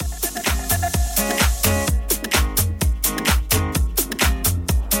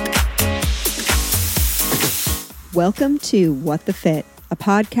Welcome to What the Fit, a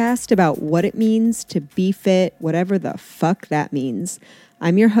podcast about what it means to be fit, whatever the fuck that means.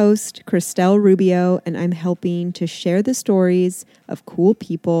 I'm your host, Christelle Rubio, and I'm helping to share the stories of cool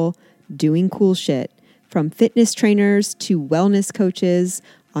people doing cool shit, from fitness trainers to wellness coaches,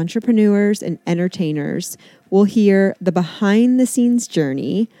 entrepreneurs, and entertainers. We'll hear the behind-the-scenes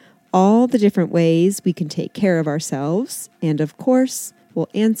journey, all the different ways we can take care of ourselves, and of course, we'll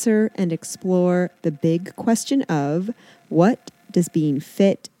answer and explore the big question of, what does being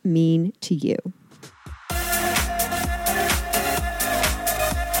fit mean to you?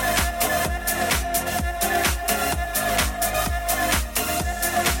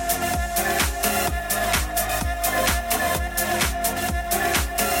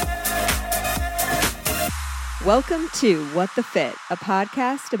 Welcome to What the Fit, a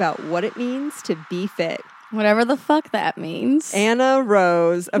podcast about what it means to be fit. Whatever the fuck that means. Anna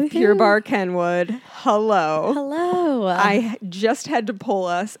Rose of Pure Barre Kenwood. Hello. Hello. I just had to pull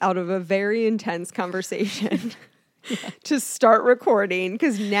us out of a very intense conversation to start recording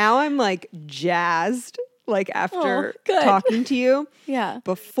because now I'm like jazzed, like after talking to you. Yeah.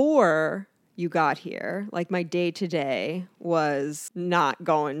 Before you got here, like my day today was not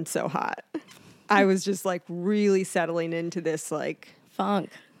going so hot. I was just like really settling into this like Funk.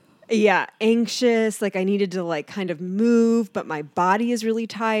 Yeah, anxious, like I needed to like kind of move, but my body is really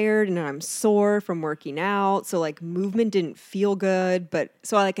tired and I'm sore from working out. So like movement didn't feel good, but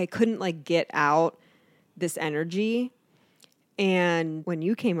so I couldn't like get out this energy. And when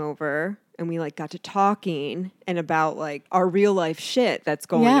you came over and we like got to talking and about like our real life shit that's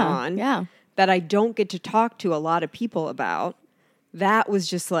going on that I don't get to talk to a lot of people about, that was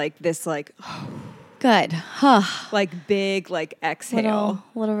just like this like good. like big, like exhale.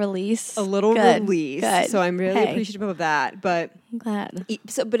 Little release. A little release. Good. So I'm really appreciative of that. But I'm glad.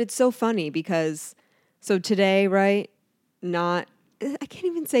 But it's so funny because so today, right? I can't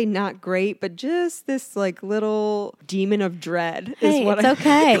even say not great, but just this like little demon of dread is what I'm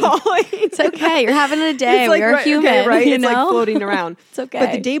calling. It's okay. You're having a day. Like, We're human, okay, right? You it's know? like floating around. It's okay.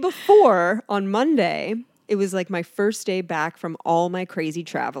 But the day before, on Monday, it was like my first day back from all my crazy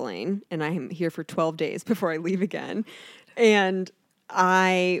traveling, and I am here for 12 days before I leave again. And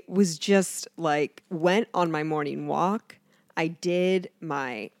I was just like, went on my morning walk. I did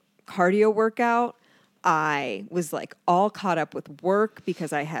my cardio workout. I was like all caught up with work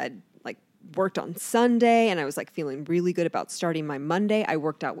because I had like worked on Sunday and I was like feeling really good about starting my Monday. I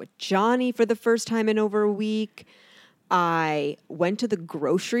worked out with Johnny for the first time in over a week. I went to the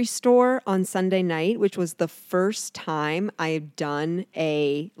grocery store on Sunday night, which was the first time I had done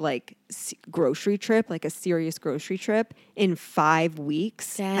a like grocery trip, like a serious grocery trip in 5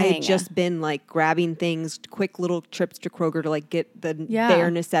 weeks. Dang. I had just been like grabbing things, quick little trips to Kroger to like get the bare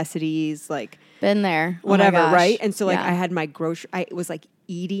necessities, like been there, whatever, oh my gosh. right? And so like I had my I was like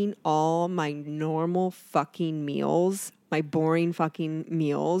eating all my normal fucking meals, my boring fucking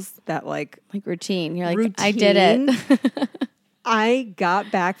meals that like routine. You're like, routine. I did it. I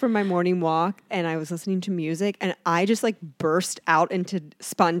got back from my morning walk and I was listening to music and I just like burst out into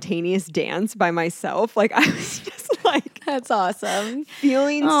spontaneous dance by myself. Like I was just like, that's awesome.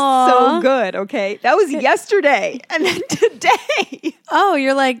 Feeling so good. Okay. That was yesterday. And then today. Oh,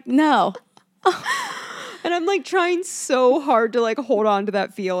 you're like, no. And I'm like trying so hard to like hold on to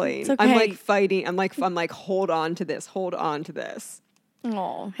that feeling. It's okay. I'm like fighting. I'm like, hold on to this. Hold on to this.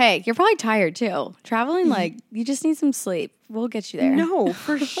 Oh, hey, you're probably tired too. Traveling, like you just need some sleep. We'll get you there. No,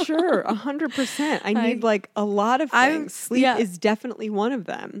 for sure. 100%. I need like a lot of things. Sleep is definitely one of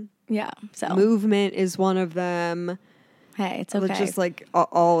them. Yeah. So movement is one of them. Hey, it's okay. Just like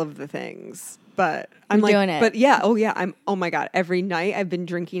all of the things. But I'm You're like, doing it. But yeah, oh my God. Every night I've been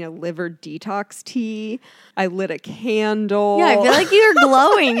drinking a liver detox tea. I lit a candle. Yeah, I feel like you're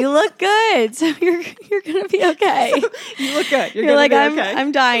glowing. You look good. So you're going to be okay. You look good. You're like,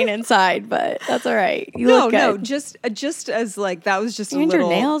 I'm dying inside, but that's all right. You look good. No, just as like, that was just a little. Your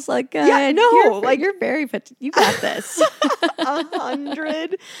nails look good. Yeah, no. You're very fit. You got this.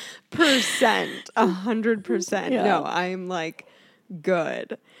 100%. 100%. Yeah. No, I'm like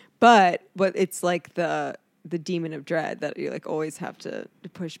good. But it's like the demon of dread that you like always have to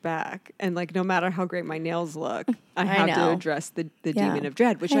push back. And like no matter how great my nails look, I have to address the demon of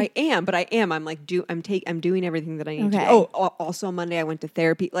dread, which I am. But I'm like I'm doing everything that I need to. Oh, also Monday I went to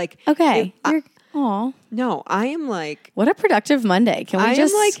therapy. Like no, I am like, what a productive Monday. Can we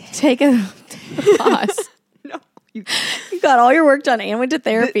just like take a pause? No. You got all your work done and went to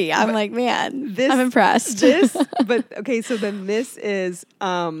therapy. I'm like, man, I'm impressed. But okay, so then this is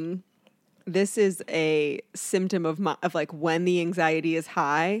this is a symptom of like when the anxiety is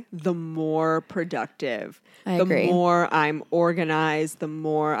high, the more productive. I the agree. more I'm organized, the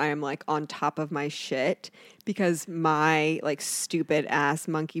more I am like on top of my shit, because my like stupid ass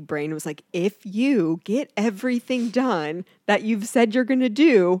monkey brain was like, if you get everything done that you've said you're going to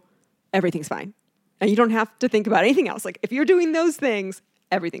do, everything's fine. And you don't have to think about anything else. Like if you're doing those things,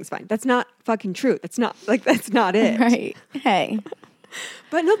 everything's fine. That's not fucking true. That's not it. Right. Hey.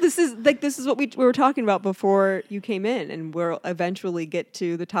 But no, this is what we were talking about before you came in, and we'll eventually get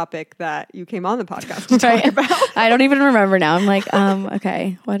to the topic that you came on the podcast to talk about. I don't even remember now. I'm like,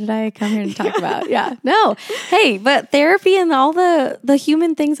 okay, what did I come here to talk about? Yeah, no. Hey, but therapy and all the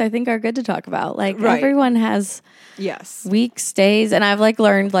human things I think are good to talk about. Like everyone has weeks, days, and I've like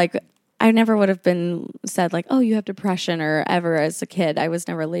learned like I never would have been said like, oh, you have depression or ever as a kid. I was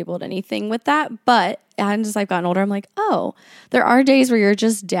never labeled anything with that. But as I've gotten older, I'm like, oh, there are days where you're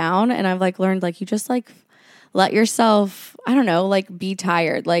just down. And I've like learned like you just like let yourself, I don't know, like be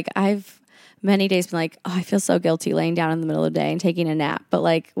tired. Like I've many days been like, oh, I feel so guilty laying down in the middle of the day and taking a nap. But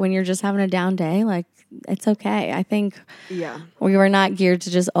like when you're just having a down day, like it's okay. I think we were not geared to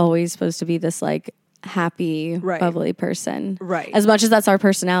just always supposed to be this like happy, bubbly person. Right. As much as that's our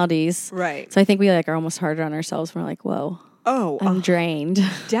personalities. Right. So I think we like are almost harder on ourselves. We're like, whoa. Oh, I'm drained.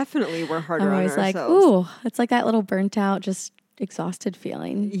 Definitely we're harder I'm on always ourselves. like, ooh, it's like that little burnt out, just exhausted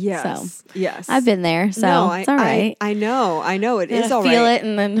feeling. Yes. So, yes. I've been there. So it's all right. I know. It is all right. Feel it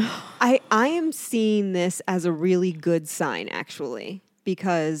and then I am seeing this as a really good sign, actually,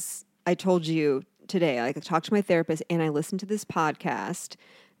 because I told you today, I talked to my therapist and I listened to this podcast,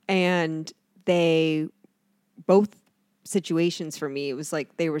 and both situations for me, it was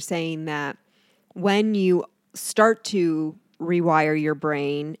like they were saying that when you start to rewire your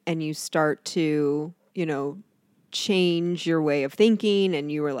brain and you start to, change your way of thinking,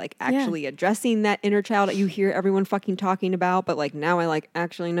 and you were like actually addressing that inner child that you hear everyone fucking talking about, but like now I like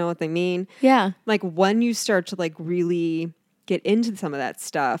actually know what they mean. Yeah. Like when you start to like really get into some of that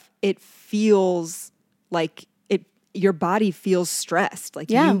stuff, it feels like your body feels stressed. Like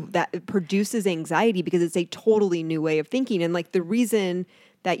that it produces anxiety because it's a totally new way of thinking. And like the reason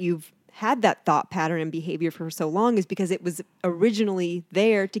that you've had that thought pattern and behavior for so long is because it was originally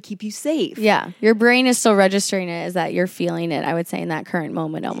there to keep you safe. Yeah. Your brain is still registering it as that you're feeling it, I would say, in that current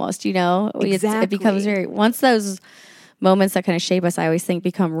moment almost, Exactly. It becomes once those moments that kind of shape us, I always think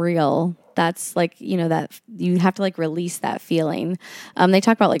become real. That's like, that you have to like release that feeling. They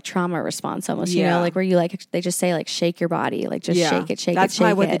talk about like trauma response almost, like where you like, they just say like, shake your body, like just shake it, shake That's it, shake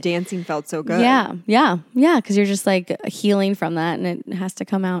probably it. why the dancing felt so good. Yeah. Cause you're just like healing from that and it has to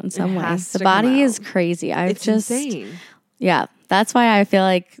come out in some way. The body is crazy. It's insane. Yeah. That's why I feel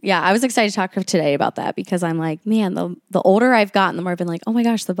like, I was excited to talk today about that because I'm like, man, the older I've gotten, the more I've been like, oh my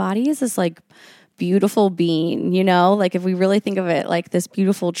gosh, the body is this like beautiful being, like if we really think of it like this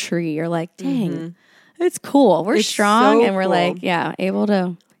beautiful tree, you're like, dang, it's cool. We're strong and we're like, able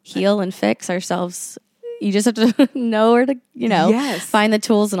to heal and fix ourselves. You just have to know where to, find the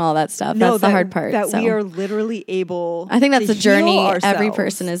tools and all that stuff. That's the hard part. That we are literally able I think that's to the journey heal every ourselves.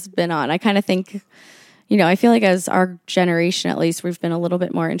 person has been on. I kind of think, I feel like as our generation, at least, we've been a little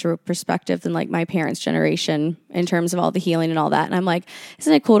bit more introspective than like my parents' generation in terms of all the healing and all that. And I'm like,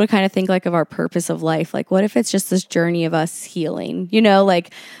 isn't it cool to kind of think like of our purpose of life? Like, what if it's just this journey of us healing?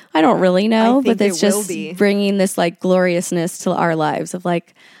 Like, I don't really know, but it's just bringing this like gloriousness to our lives of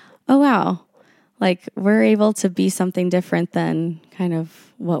like, oh, wow. Like we're able to be something different than kind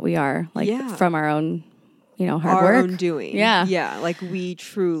of what we are, like from our own hard our work. own doing. Yeah. Like we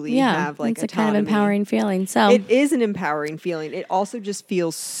truly have like it's autonomy. a kind of empowering feeling. So it is an empowering feeling. It also just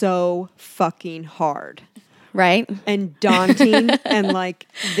feels so fucking hard. Right. And daunting. And like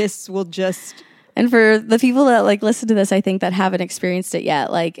this will just. And for the people that like listen to this, I think that haven't experienced it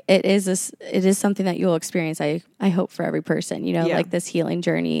yet, like it is something that you'll experience. I hope for every person, like this healing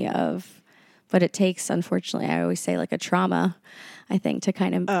journey of, but it takes, unfortunately, I always say like a trauma, I think, to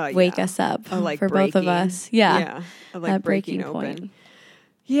kind of wake us up like for both of us. Yeah. Like breaking open. Point.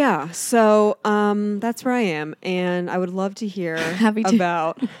 Yeah. So that's where I am. And I would love to hear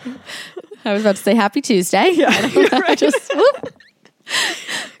about. I was about to say Happy Tuesday. Yeah. I just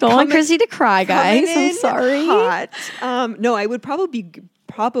don't want Chrissy to cry, guys. I'm sorry. Hot. No, I would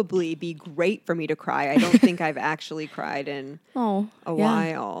probably be great for me to cry. I don't think I've actually cried in a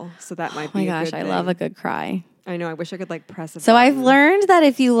while. So that might be a good thing. I love a good cry. I know. I wish I could like press it. So I've learned that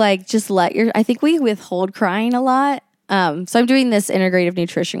if you like just I think we withhold crying a lot. So I'm doing this integrative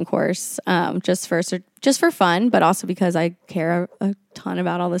nutrition course just for fun, but also because I care a ton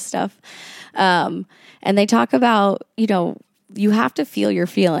about all this stuff. And they talk about, you have to feel your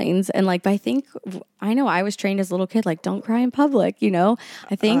feelings. And like, I know I was trained as a little kid, like, don't cry in public, you know,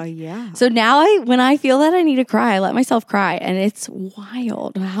 I think. Yeah. So now when I feel that I need to cry, I let myself cry. And it's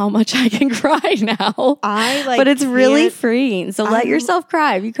wild how much I can cry now. But it's really freeing. So let yourself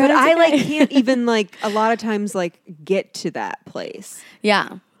cry. If you cry, but I like can't even like a lot of times like get to that place.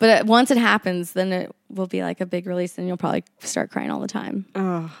 Yeah. But once it happens, then it will be like a big release and you'll probably start crying all the time.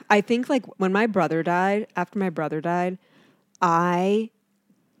 I think like when my brother died, after my brother died, I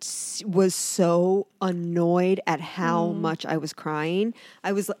was so annoyed at how much I was crying.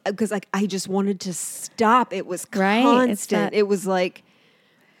 I was because like I just wanted to stop. It was constant. It was like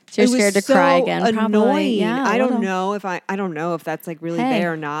so you're scared to cry again. Annoying. Probably. Yeah, I don't know if that's like really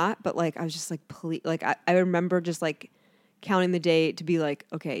there or not. But like I was just like please, like I remember just like counting the day to be like,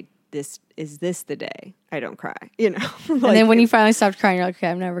 okay, this the day I don't cry, you know? Like, and then when you finally stopped crying, you're like,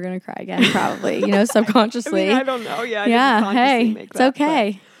 okay, I'm never going to cry again, probably, you know, subconsciously. I don't know. Yeah. It's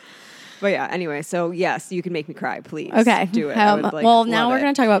okay. But yeah, anyway, so yes, you can make me cry, please. Okay. Do it. Now we're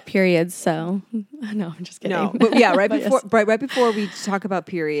going to talk about periods, so no, I'm just kidding. No, but yeah, right before we talk about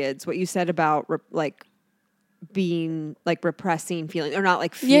periods, what you said about like being like repressing feelings or not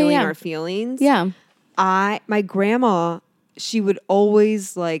like feeling our feelings. Yeah. My grandma, she would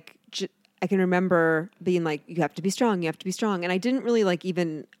always like, I can remember being like, you have to be strong. And I didn't really like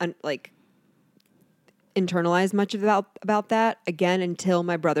even like internalize much about that again until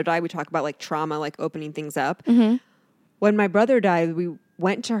my brother died. We talk about like trauma, like opening things up. Mm-hmm. When my brother died, we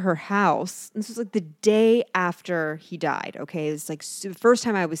went to her house. This was like the day after he died. Okay. It was like the first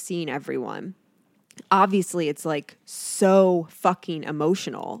time I was seeing everyone. Obviously it's like so fucking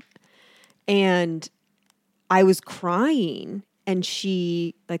emotional. And I was crying and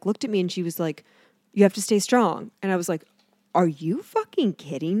she like looked at me and she was like, you have to stay strong. And I was like, are you fucking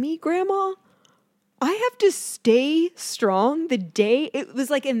kidding me, Grandma? I have to stay strong the day. It was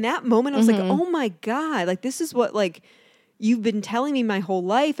like in that moment, I was like, oh my God, like this is what like you've been telling me my whole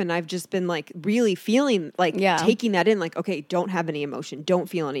life. And I've just been like really feeling like taking that in like, okay, don't have any emotion. Don't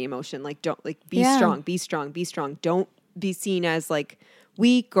feel any emotion. Like, don't like be strong, be strong, be strong. Don't be seen as like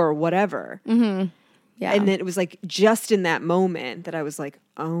weak or whatever. Mm-hmm. Yeah. And then it was like just in that moment that I was like,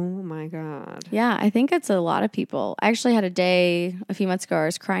 oh my God. Yeah, I think it's a lot of people. I actually had a day a few months ago I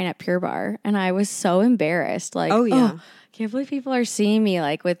was crying at Pure Barre and I was so embarrassed. Like, I can't believe people are seeing me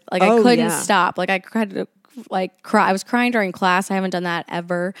like with like I couldn't stop. Like I tried to like cry. I was crying during class. I haven't done that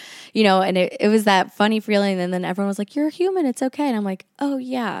ever, you know, and it was that funny feeling. And then everyone was like, you're a human. It's okay. And I'm like, oh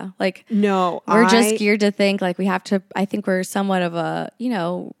yeah. Like, no, we're just geared to think like we have to, I think we're somewhat of a, you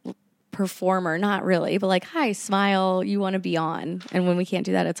know, performer, not really, but like, hi, smile, you want to be on. And when we can't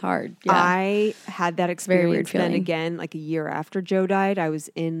do that, it's hard. Yeah. I had that experience then again, like a year after Joe died. I was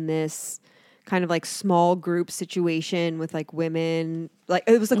in this kind of like small group situation with like women, like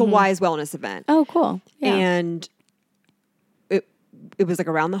it was like a Wise Wellness event. Oh, cool. Yeah. And it was like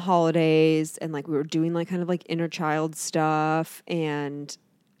around the holidays and like we were doing like kind of like inner child stuff and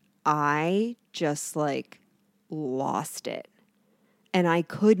I just like lost it. And I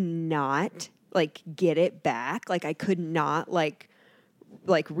could not like get it back. Like I could not like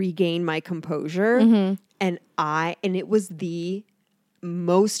regain my composure. Mm-hmm. And it was the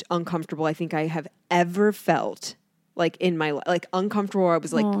most uncomfortable I think I have ever felt like in my life. Like uncomfortable. I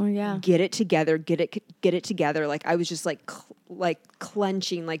was like, get it together, get it together. Like I was just like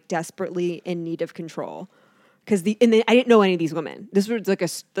clenching, like desperately in need of control. Because I didn't know any of these women. This was like a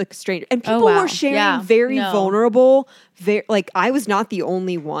stranger, and people were sharing very vulnerable. Like I was not the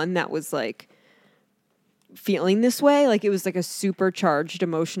only one that was like feeling this way. Like it was like a supercharged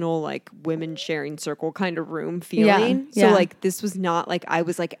emotional, like women sharing circle kind of room feeling. So like this was not like I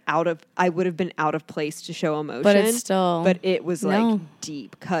was like I would have been out of place to show emotion, but it was like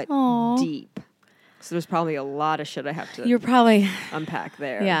deep, cut deep. So there's probably a lot of shit I have to. You're probably unpack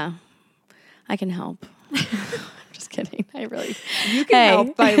there. Yeah, I can help. I'm just kidding. You can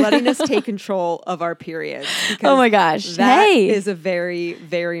help by letting us take control of our periods. Oh my gosh. That is a very,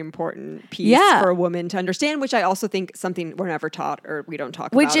 very important piece for a woman to understand, which I also think something we're never taught or we don't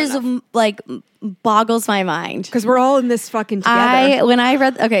talk about. Which is like boggles my mind. Because we're all in this fucking together. When I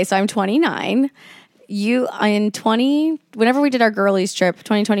read, okay, so I'm 29. Whenever we did our girlies trip,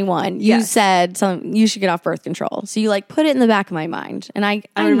 2021, you said you should get off birth control. So you like put it in the back of my mind. And I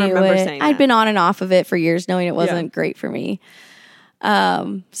knew it. Saying that. I'd been on and off of it for years, knowing it wasn't great for me.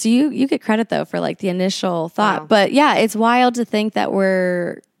 So you get credit though for like the initial thought. Wow. But yeah, it's wild to think that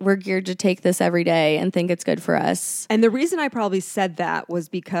we're geared to take this every day and think it's good for us. And the reason I probably said that was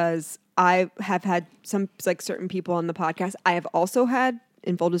because I have had some like certain people on the podcast. I have also had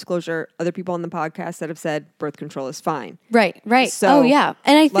in full disclosure, other people on the podcast that have said birth control is fine. Right. So, yeah.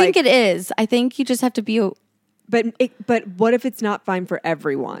 And I think it is. I think you just have to be... But what if it's not fine for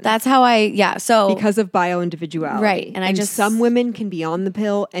everyone? That's how so... Because of bio-individuality. Right. And some women can be on the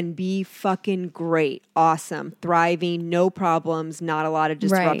pill and be fucking great, awesome, thriving, no problems, not a lot of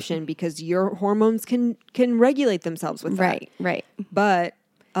disruption because your hormones can regulate themselves with that. Right. But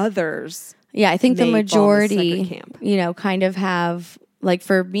others... Yeah, I think the majority, kind of have, like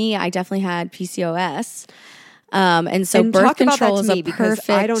for me, I definitely had PCOS. And so birth control is a perfect.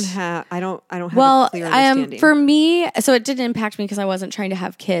 I don't have a clear understanding. For me, so it didn't impact me because I wasn't trying to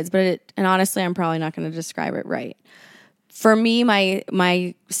have kids, and honestly, I'm probably not going to describe it right. For me,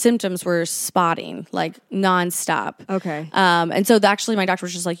 my symptoms were spotting, like nonstop. Okay. And so actually my doctor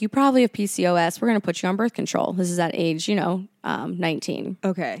was just like, you probably have PCOS. We're going to put you on birth control. This is at age, 19.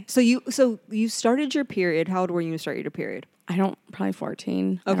 Okay. So you started your period. How old were you when you started your period? Probably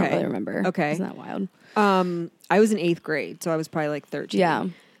 14. Okay. I don't really remember. Okay. Isn't that wild? I was in 8th grade, so I was probably like 13. Yeah.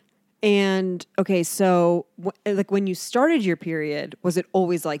 And okay, so like when you started your period, was it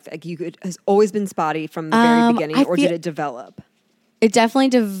always like has always been spotty from the very beginning, or did it develop? It definitely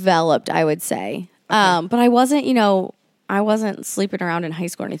developed, I would say. Okay. But I wasn't sleeping around in high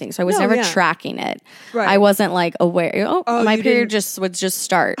school or anything, so I was never tracking it. Right. I wasn't like aware. My period would just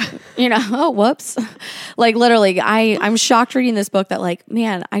start. Oh, whoops! Like literally, I'm shocked reading this book that like,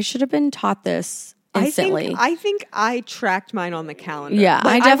 man, I should have been taught this instantly. I think I tracked mine on the calendar. Yeah,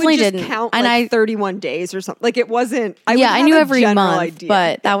 like, I definitely didn't didn't. count like 31 days or something. Like it wasn't. I knew every month, idea.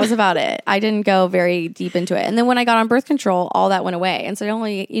 But that was about it. I didn't go very deep into it. And then when I got on birth control, all that went away, and so it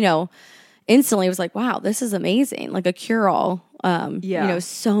only instantly was like, wow, this is amazing, like a cure-all.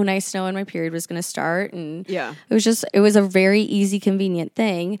 So nice to know when my period was going to start, and it was a very easy, convenient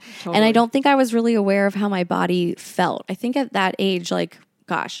thing. Totally. And I don't think I was really aware of how my body felt. I think at that age, like,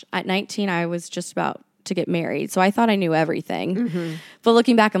 gosh, at 19, I was just about to get married, so I thought I knew everything. Mm-hmm. But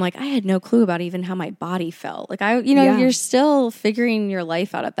looking back, I'm like, I had no clue about even how my body felt. Like you're still figuring your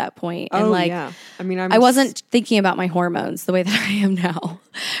life out at that point. And I wasn't thinking about my hormones the way that I am now,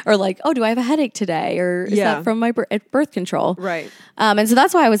 or like, oh, do I have a headache today, or is that from my birth control? Right. And so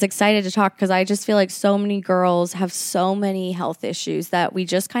that's why I was excited to talk, because I just feel like so many girls have so many health issues that we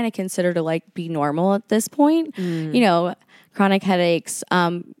just kind of consider to like be normal at this point. Chronic headaches,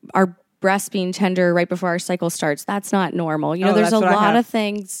 our breasts being tender right before our cycle starts. That's not normal. There's a lot of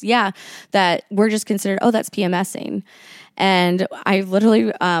things, that we're just considered, oh, that's PMSing. And I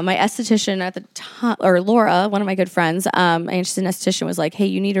literally, my esthetician at the time, or Laura, one of my good friends, and she's an esthetician, was like, hey,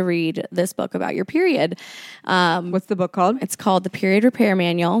 you need to read this book about your period. What's the book called? It's called The Period Repair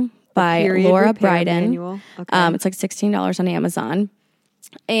Manual by Laura Bryden. Okay. It's like $16 on Amazon.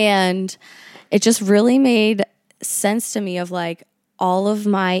 And it just really made sense to me of like, all of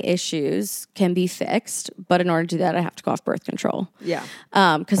my issues can be fixed, but in order to do that, I have to go off birth control. Yeah.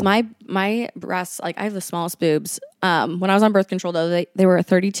 Because my breasts, like I have the smallest boobs. When I was on birth control, though, they were a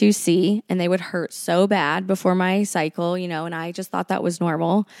 32C, and they would hurt so bad before my cycle, and I just thought that was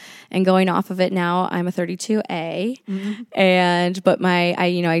normal. And going off of it now, I'm a 32A, but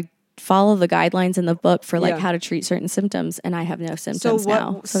I follow the guidelines in the book for like how to treat certain symptoms, and I have no symptoms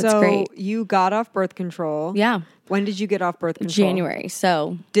now. So it's great. You got off birth control. Yeah. When did you get off birth control? January.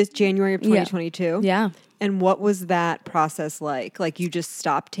 So this January of 2022? Yeah. And what was that process like? Like you just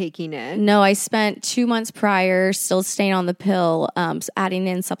stopped taking it? No, I spent 2 months prior still staying on the pill, adding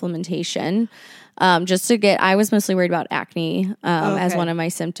in supplementation. Just to I was mostly worried about acne as one of my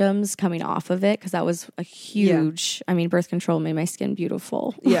symptoms coming off of it, because that was a huge, birth control made my skin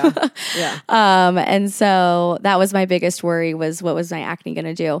beautiful. Yeah. And so that was my biggest worry, was what was my acne going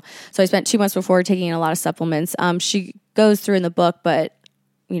to do? So I spent 2 months before taking a lot of supplements. She goes through in the book, but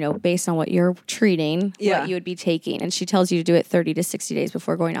based on what you're treating, what you would be taking. And she tells you to do it 30 to 60 days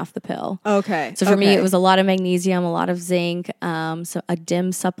before going off the pill. Okay. So for me, it was a lot of magnesium, a lot of zinc, so a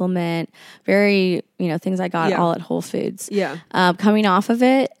DIM supplement, very, things I got all at Whole Foods. Yeah. Coming off of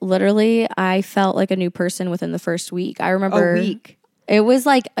it, literally, I felt like a new person within the first week. I remember... A week? It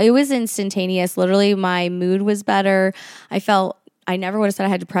was instantaneous. Literally, my mood was better. I never would have said I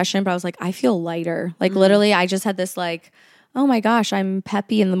had depression, but I was like, I feel lighter. Like literally, I just had this like... oh my gosh, I'm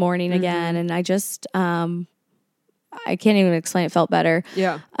peppy in the morning again. And I just, I can't even explain, it felt better.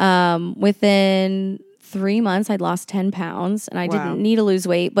 Yeah. Within 3 months, I'd lost 10 pounds, and I didn't need to lose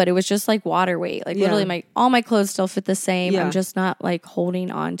weight, but it was just like water weight. Like literally all my clothes still fit the same. I'm just not like holding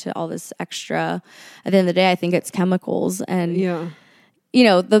on to all this extra. At the end of the day, I think it's chemicals. And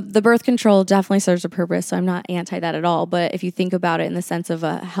the birth control definitely serves a purpose, so I'm not anti that at all. But if you think about it in the sense of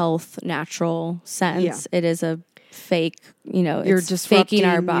a health, natural sense, it is a fake, you're it's just faking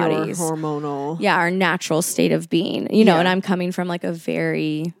our bodies. Your hormonal. Yeah, our natural state of being, and I'm coming from like a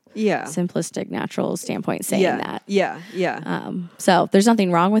very simplistic natural standpoint saying that. Yeah. So there's nothing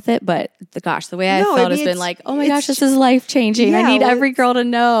wrong with it, but the way I felt has been like, oh my gosh, this is life changing. I need every girl to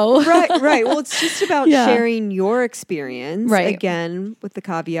know. Right. Well, it's just about sharing your experience. Right. Again, with the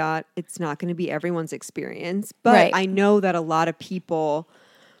caveat, it's not going to be everyone's experience, but I know that a lot of people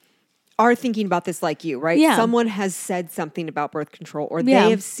are thinking about this like you, right? Yeah. Someone has said something about birth control, or they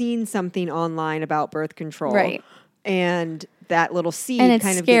have seen something online about birth control. Right. And that little seed and it's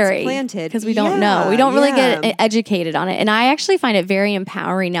kind of scary gets planted. Because we don't know. We don't really get educated on it. And I actually find it very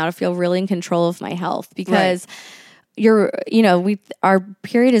empowering now to feel really in control of my health because our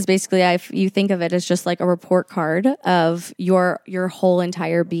period is basically, you think of it as just like a report card of your whole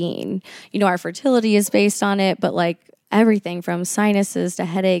entire being. Our fertility is based on it, but like everything from sinuses to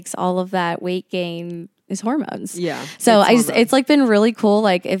headaches, all of that weight gain is hormones. Yeah. So it's like been really cool.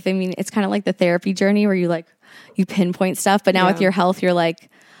 Like it's kind of like the therapy journey where you pinpoint stuff, but now with your health, you're like,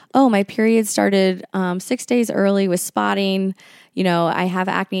 oh, my period started 6 days early with spotting. I have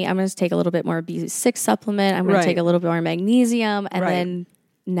acne. I'm going to take a little bit more B6 supplement. I'm going to take a little bit more magnesium. And then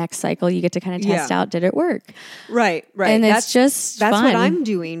next cycle, you get to kind of test out, did it work? Right. And that's fun. What I'm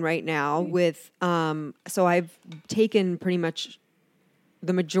doing right now with, so I've taken pretty much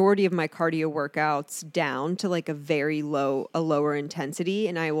the majority of my cardio workouts down to like a lower intensity.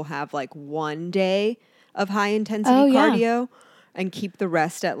 And I will have like 1 day of high intensity cardio and keep the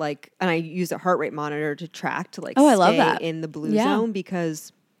rest at like, and I use a heart rate monitor to track to like I love stay that. in the blue zone,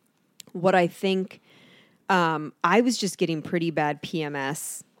 because what I think, I was just getting pretty bad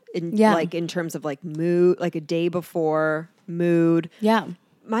PMS in terms of like mood, like a day before mood. Yeah.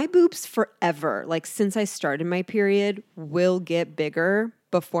 My boobs forever, like since I started my period, will get bigger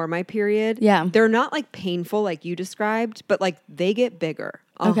before my period. Yeah. They're not like painful like you described, but like they get bigger.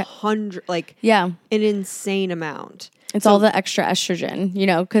 100, like an insane amount. It's all the extra estrogen,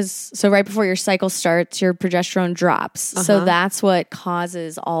 because right before your cycle starts, your progesterone drops. So that's what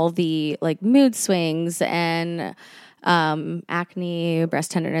causes all the like mood swings and acne, breast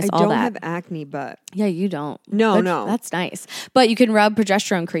tenderness, all that. I don't have acne, but... Yeah, you don't. No. That's nice. But you can rub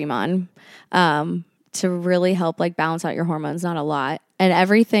progesterone cream on to really help like balance out your hormones, not a lot. And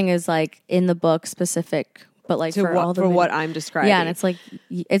everything is like in the book specific, but like for what I'm describing. Yeah, and it's like,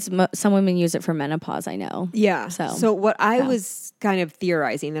 some women use it for menopause, I know. Yeah. So what I was kind of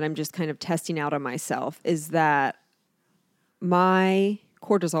theorizing that I'm just kind of testing out on myself is that my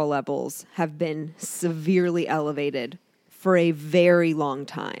cortisol levels have been severely elevated for a very long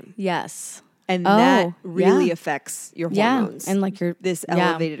time. Yes. And that really affects your hormones. And like this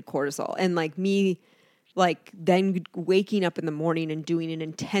elevated cortisol. And like me, like then waking up in the morning and doing an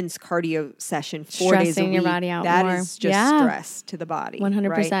intense cardio session 4 days a week. Your body out that more. is just stress to the body.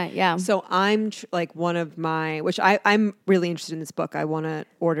 100%. Right? Yeah. So I'm like one of my, which I'm really interested in this book. I want to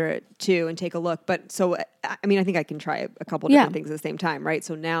order it too and take a look. But so, I mean, I think I can try a couple different things at the same time, right?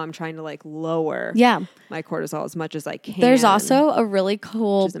 So now I'm trying to like lower my cortisol as much as I can. There's also a really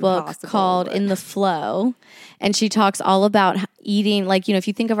cool book called In the Flow. And she talks all about eating, like, if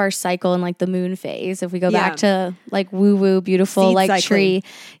you think of our cycle in like the moon phase, if we go back to like woo-woo, beautiful, seed like cycling. Tree.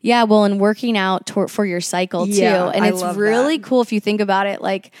 Yeah, well, and working out for your cycle too. And it's really cool if you think about it.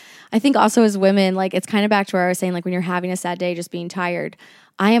 Like, I think also as women, like it's kind of back to where I was saying, like when you're having a sad day, just being tired,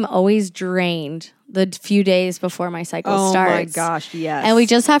 I am always drained the few days before my cycle starts. Oh my gosh, yes. And we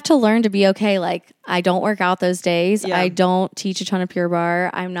just have to learn to be okay. Like, I don't work out those days. I don't teach a ton of Pure Barre.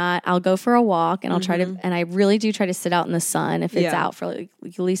 I'll go for a walk and I'll try to, and I really do try to sit out in the sun if it's out for like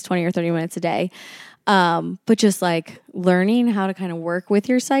at least 20 or 30 minutes a day. But just like learning how to kind of work with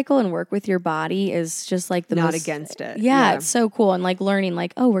your cycle and work with your body is just like the not against it. Yeah, it's so cool. And like learning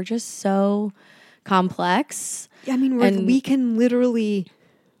like, oh, we're just so complex. Yeah, I mean, we can literally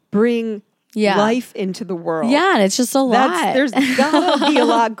bring life into the world. Yeah, and it's just a lot. There's gotta be a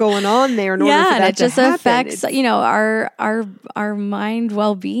lot going on there in order for that to happen. Yeah, it just affects, our mind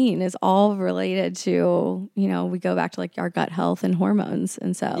well-being is all related to, we go back to like our gut health and hormones.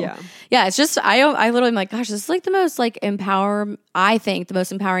 And so, it's just, I literally am like, gosh, this is like the most like I think the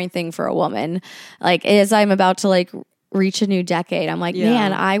most empowering thing for a woman. Like as I'm about to like reach a new decade. I'm like,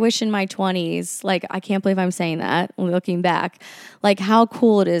 man, I wish in my 20s, like, I can't believe I'm saying that looking back, like how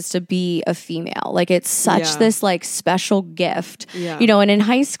cool it is to be a female. Like it's such this like special gift, and in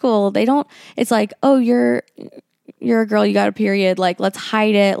high school, it's like, oh, you're a girl, you got a period, like let's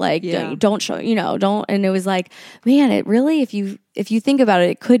hide it, like don't show, don't. And it was like, man, it really, if you think about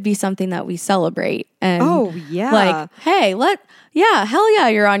it could be something that we celebrate. And like, hey, hell yeah,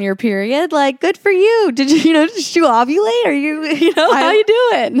 you're on your period, like good for you. Did you did you ovulate, or how you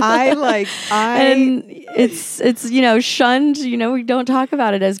doing? And it's shunned, we don't talk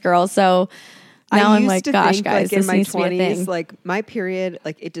about it as girls. So now I'm like, gosh, guys, in my 20s, like my period,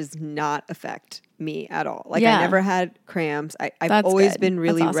 like it does not affect me at all. Like I never had cramps. I've always been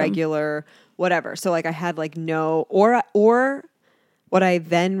really regular, whatever. So like I had like no, or what I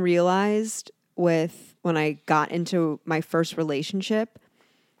then realized when I got into my first relationship,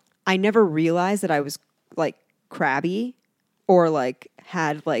 I never realized that I was like crabby or like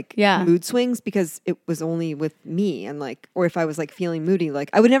had like mood swings, because it was only with me, and like, or if I was like feeling moody, like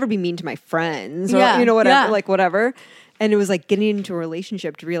I would never be mean to my friends or whatever, like whatever. And it was like getting into a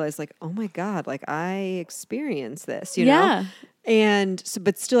relationship to realize like, oh my God, like I experienced this, know? And so,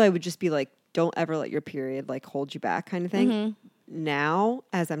 but still I would just be like, don't ever let your period like hold you back kind of thing. Mm-hmm. Now,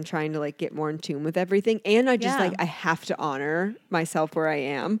 as I'm trying to like get more in tune with everything, and I just like, I have to honor myself where I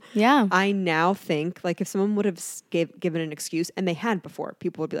am. Yeah. I now think like if someone would have given an excuse, and they had before,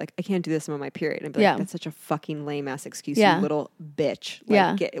 people would be like, I can't do this, I'm on my period. And I'd be like, that's such a fucking lame ass excuse, you little bitch.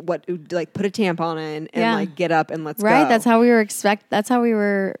 Like put a tampon in and like get up and let's go. Right. That's how we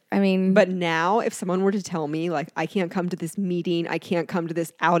were But now if someone were to tell me like, I can't come to this meeting, I can't come to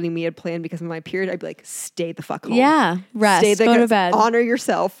this outing we had planned because of my period, I'd be like, stay the fuck home. Yeah. Rest. Go to bed. Honor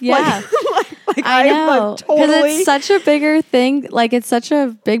yourself. Yeah. Like I know. Because it's such a bigger thing. Like it's such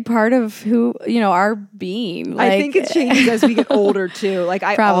a big part of who, our being. Like, I think it changes as we get older too. Like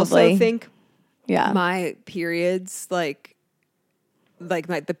I also think my periods, like the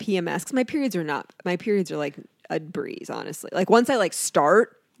PMS, because my periods are like a breeze, honestly. Like once I like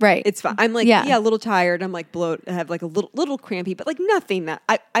start, right, it's fine. I'm like, a little tired. I'm like bloat. I have like a little crampy, but like nothing that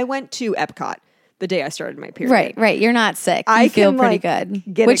I went to Epcot the day I started my period. Right. You're not sick. I feel pretty good,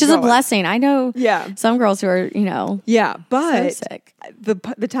 which is a blessing. I know some girls who are, but so sick.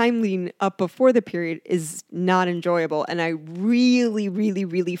 The time leading up before the period is not enjoyable. And I really, really,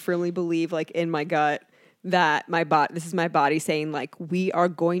 really firmly believe, like in my gut, that this is my body saying like, we are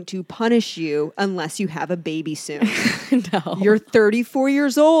going to punish you unless you have a baby soon. No. You're 34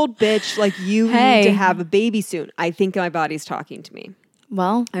 years old, bitch. Like you need to have a baby soon. I think my body's talking to me.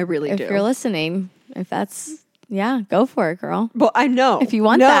 Well, I really do. If you're listening, if that's, go for it, girl. Well, I know. If you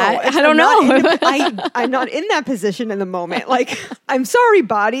want that, I don't know. I'm not in that position in the moment. Like, I'm sorry,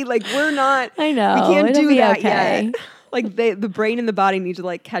 body. Like, we're not. I know. We can't do that yet. Like, the brain and the body need to,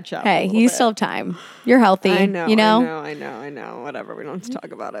 like, catch up. Hey, you still have time. You're healthy. I know. I know. Whatever. We don't have to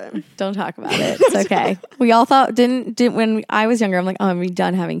talk about it. Don't talk about it. It's okay. We all thought, didn't when I was younger, I'm like, oh, I'm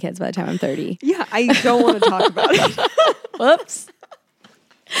done having kids by the time I'm 30. Yeah, I don't want to talk about it. Whoops.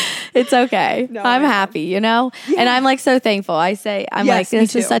 It's okay. No, I'm happy, and I'm like so thankful. This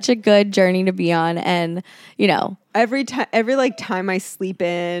is such a good journey to be on, and every time I sleep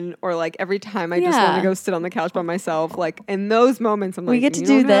in, or like every time I just want to go sit on the couch by myself, like in those moments, I'm like, we get to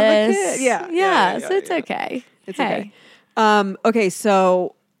do this. So it's okay. It's okay. Okay,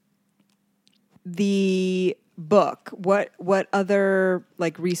 so the book, what other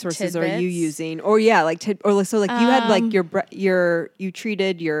like resources are you using, or you had like you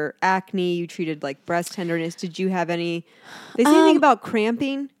treated your acne, you treated like breast tenderness, did you have any, they say anything about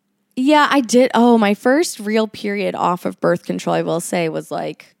cramping? Yeah, I did. My first real period off of birth control, I will say, was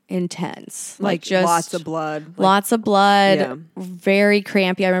like intense, like just lots of blood, very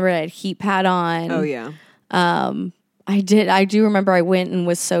crampy. I remember I had a heat pad on. Oh yeah. I do remember I went and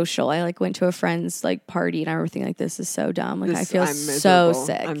was social. I like went to a friend's like party, and I remember thinking like, this is so dumb. Like I feel so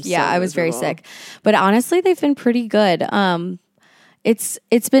sick. I was very sick. But honestly, they've been pretty good.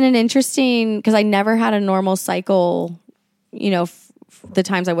 It's been an interesting, because I never had a normal cycle, the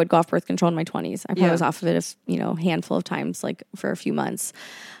times I would go off birth control in my 20s. I probably was off of it a handful of times, like for a few months.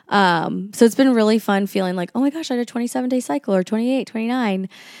 So it's been really fun feeling like, oh my gosh, I had a 27-day cycle, or 28, 29.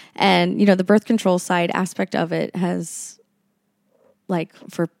 And, the birth control side aspect of it has, like,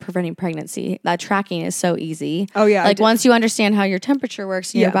 for preventing pregnancy, that tracking is so easy. Oh yeah. Like once you understand how your temperature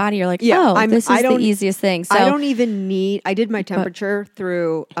works in your body, you're like, this is the easiest thing. So I don't even need, I did my temperature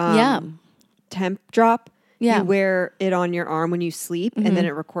through Temp Drop. Yeah. You wear it on your arm when you sleep, and then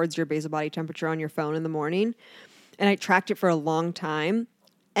it records your basal body temperature on your phone in the morning. And I tracked it for a long time.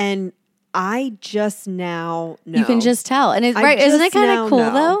 And I just now know. You can just tell. And isn't it kind of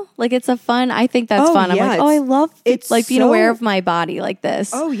cool though? Like it's I think that's fun. I'm like, I love it's like being aware of my body like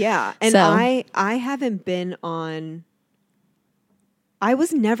this. Oh yeah. And I haven't been on, I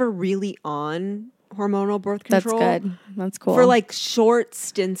was never really on hormonal birth control. That's good. That's cool. For like short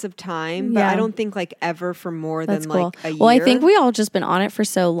stints of time, but I don't think like ever for more than like a year. Well, I think we all just been on it for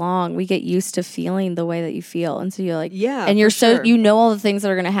so long. We get used to feeling the way that you feel. And so you're like, and you're so, you know, all the things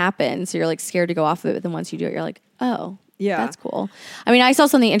that are going to happen. So you're like scared to go off of it. But then once you do it, you're like, oh, yeah, that's cool. I mean, I saw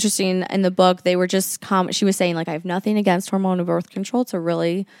something interesting in the book. They were just, she was saying like, I have nothing against hormonal birth control. It's a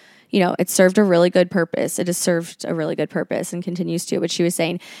really, you know, it served a really good purpose. It has served a really good purpose and continues to. But she was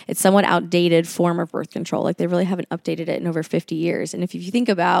saying it's somewhat outdated form of birth control. Like they really haven't updated it in over 50 years. And if you think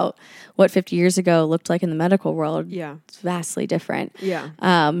about what 50 years ago looked like in the medical world, it's vastly different. Yeah.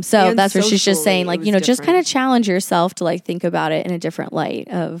 So and that's what she's just saying. Like, you know, different. Just kind of challenge yourself to like think about it in a different light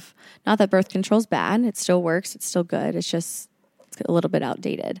of not that birth control is bad. It still works. It's still good. It's just a little bit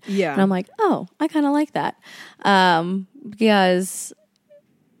outdated. Yeah. And I'm like, oh, I kind of like that. Because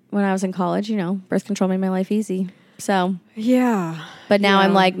when I was in college, you know, birth control made my life easy. So yeah, but now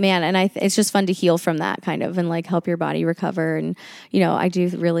I'm like, man, and it's just fun to heal from that kind of and like help your body recover. And you know, I do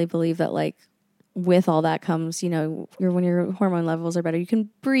really believe that like with all that comes, you know, when your hormone levels are better, you can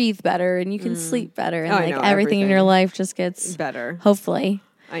breathe better and you can sleep better, and like everything in your life just gets better. Hopefully,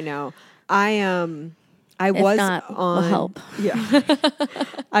 I know. I was not, on will help. Yeah,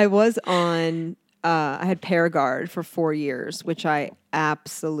 I was on. I had Paragard for 4 years, which I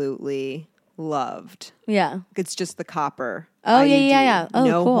absolutely loved. Yeah. It's just the copper. Oh, IUD. yeah. Oh,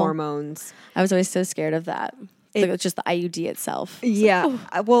 no cool. hormones. I was always so scared of that. It's just the IUD itself. Yeah.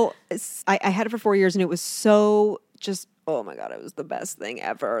 Like, well, I had it for 4 years and it was so just, oh my God, it was the best thing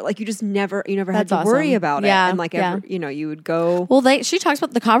ever. Like you never had to worry about it. And like, you know, you would go. Well, she talks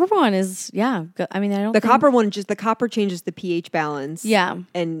about the copper one is, I mean, I don't copper one, just the copper changes the pH balance. Yeah.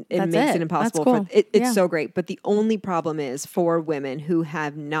 And it makes it impossible. That's cool. It's so great. But the only problem is for women who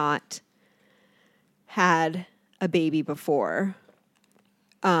have not had a baby before,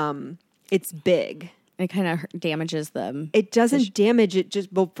 it's big. It kind of damages them. It doesn't damage it. Just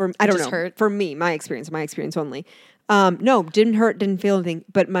I don't know. Hurt? For me, my experience only. No, didn't hurt, didn't feel anything.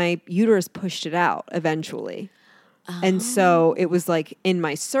 But my uterus pushed it out eventually, and so it was like in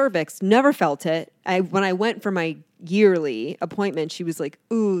my cervix. Never felt it. When I went for my yearly appointment, she was like,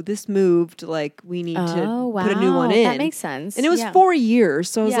 "Ooh, this moved. Like we need to put a new one in." That makes sense. And it was 4 years,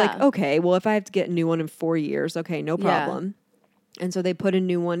 so I was like, "Okay, well, if I have to get a new one in 4 years, okay, no problem." Yeah. And so they put a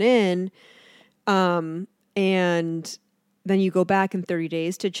new one in. And then you go back in 30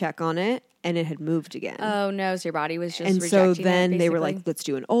 days to check on it, and it had moved again. Oh no, so your body was just and so then they were like, let's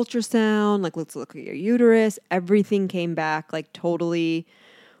do an ultrasound, like let's look at your uterus. Everything came back like totally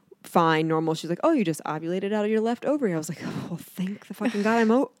fine, normal. She's like, oh, you just ovulated out of your left ovary. I was like, oh, thank the fucking God I'm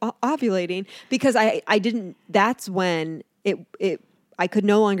ovulating, because I didn't, that's when I could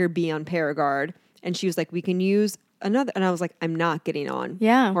no longer be on Paragard. And she was like, we can use another, and I was like, I'm not getting on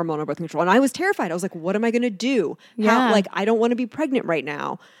hormonal birth control. And I was terrified. I was like, what am I going to do? Like, I don't want to be pregnant right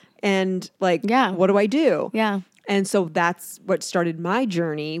now. And like, what do I do? Yeah. And so that's what started my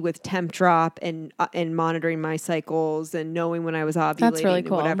journey with temp drop and monitoring my cycles and knowing when I was ovulating. That's really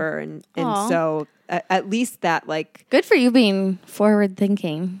cool. And whatever. And so at least that, like, good for you being forward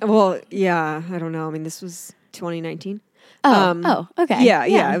thinking. Well, yeah, I don't know. I mean, this was 2019. Okay.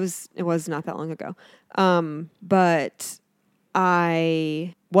 Yeah. It was not that long ago. But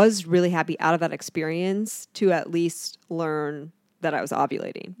I was really happy out of that experience to at least learn that I was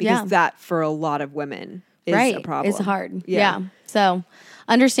ovulating, because that for a lot of women is a problem. It's hard. Yeah. So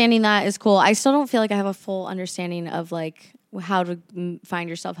understanding that is cool. I still don't feel like I have a full understanding of like how to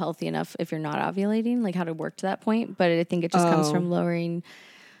find yourself healthy enough if you're not ovulating, like how to work to that point. But I think it just comes from lowering,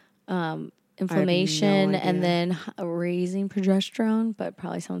 inflammation and then raising progesterone, but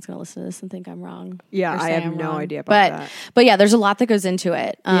probably someone's going to listen to this and think I'm wrong. Yeah, I have no idea about that. But yeah, there's a lot that goes into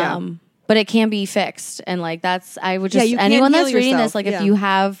it. But it can be fixed. And like, I would just, anyone that's reading this, like if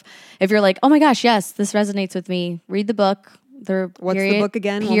you're like, oh my gosh, yes, this resonates with me, read the book. What's the book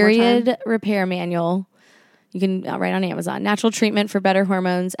again? Period Repair Manual. You can write on Amazon. Natural treatment for better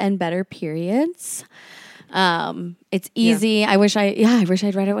hormones and better periods. It's easy. Yeah. I wish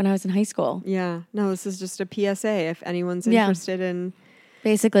I'd read it when I was in high school. Yeah. No, this is just a PSA. If anyone's interested in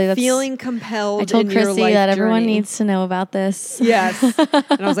basically that's feeling compelled. I told in Chrissy your life that everyone journey. needs to know about this. Yes.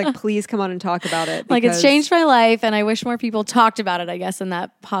 And I was like, please come on and talk about it. Like, it's changed my life, and I wish more people talked about it, I guess, in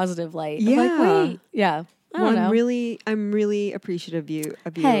that positive light. Yeah. Like, wait. Yeah. I'm really appreciative of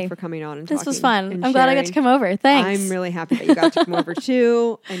you for coming on and talking. This was fun. I'm glad I got to come over. Thanks. I'm really happy that you got to come over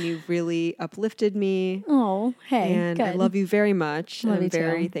too, and you really uplifted me. Oh, hey, and good. I love you very much. I'm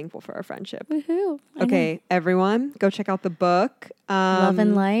very thankful for our friendship. Woohoo! Okay, everyone, go check out the book. Love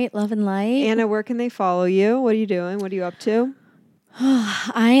and Light. Anna, where can they follow you? What are you doing? What are you up to?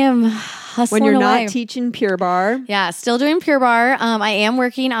 I am hustling when you're away. not teaching Pure Barre. Yeah, still doing Pure Barre. I am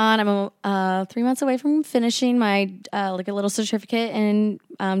working on. I'm 3 months away from finishing my like a little certificate in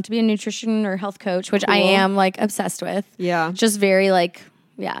to be a nutrition or health coach, which I am like obsessed with. Yeah, just very like.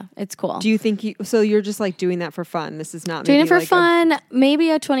 Yeah, it's cool. Do you think so you're just like doing that for fun? This is not doing it for like fun. Maybe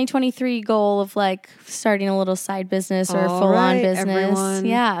a 2023 goal of like starting a little side business or a full on business. Everyone.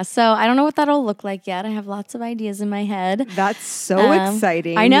 Yeah. So I don't know what that'll look like yet. I have lots of ideas in my head. That's so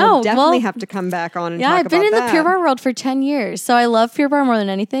exciting. I know. We'll definitely have to come back on and talk about that. I've been in the Pure Barre world for 10 years. So I love Pure Barre more than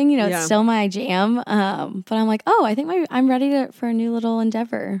anything. You know, it's still my jam. But I'm like, I think I'm ready for a new little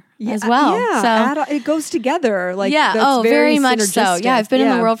endeavor. As well. Yeah, so it goes together. Like very much so. Yeah, I've been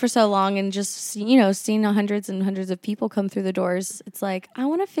in the world for so long and just seeing hundreds and hundreds of people come through the doors. It's like I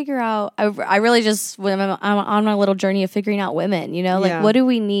want to figure out. I really just when I'm on my little journey of figuring out women. Like what do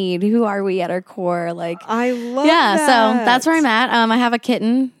we need? Who are we at our core? Like I love that. So that's where I'm at. I have a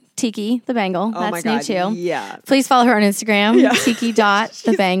kitten. Tiki the Bengal. That's new too. Yeah. Please follow her on Instagram. Yeah.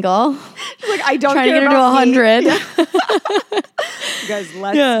 Tiki.thebengal. She's like, I don't trying care to get her to 100. Yeah. You guys,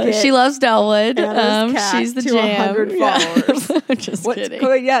 let's get she loves Delwood. She's the to jam. 100 followers. Just kidding.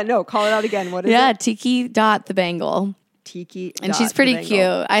 Call it out again. What is it? Tiki.thebengal. Tiki. And she's pretty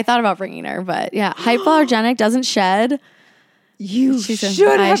cute. I thought about bringing her, but hypoallergenic, doesn't shed. I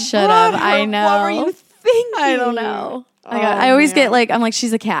should have. I know. What were you thinking? I don't know. I always get like, I'm like,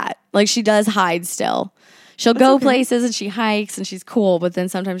 she's a cat. Like she does hide still. She'll go places and she hikes and she's cool. But then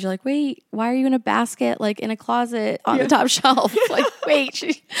sometimes you're like, wait, why are you in a basket, like in a closet on the top shelf? Like,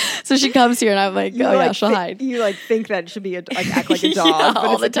 wait. So she comes here and I'm like, she'll hide. You like think that should be act like a dog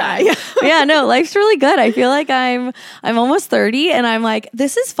all the time. No, life's really good. I feel like I'm almost 30 and I'm like,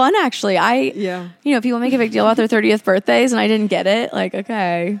 this is fun actually. People make a big deal about their 30th birthdays and I didn't get it. Like,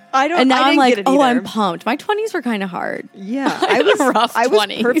 okay. And now I'm like, I'm pumped. My 20s were kind of hard. Yeah. I was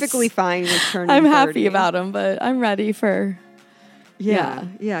perfectly fine with turning 30. I'm happy about them. But I'm ready for a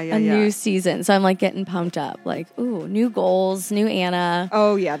new season. So I'm like getting pumped up. Like, ooh, new goals, new Anna.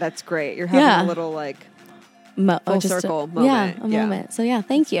 Oh yeah, that's great. You're having a little like full circle moment. Yeah, a moment. So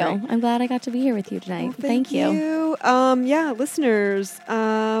thank you. I'm glad I got to be here with you tonight. Well, thank you. Listeners,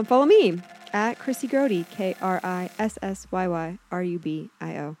 follow me at Krissy Grody,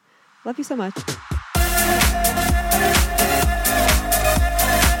 KRISSYYRUBIO. Love you so much.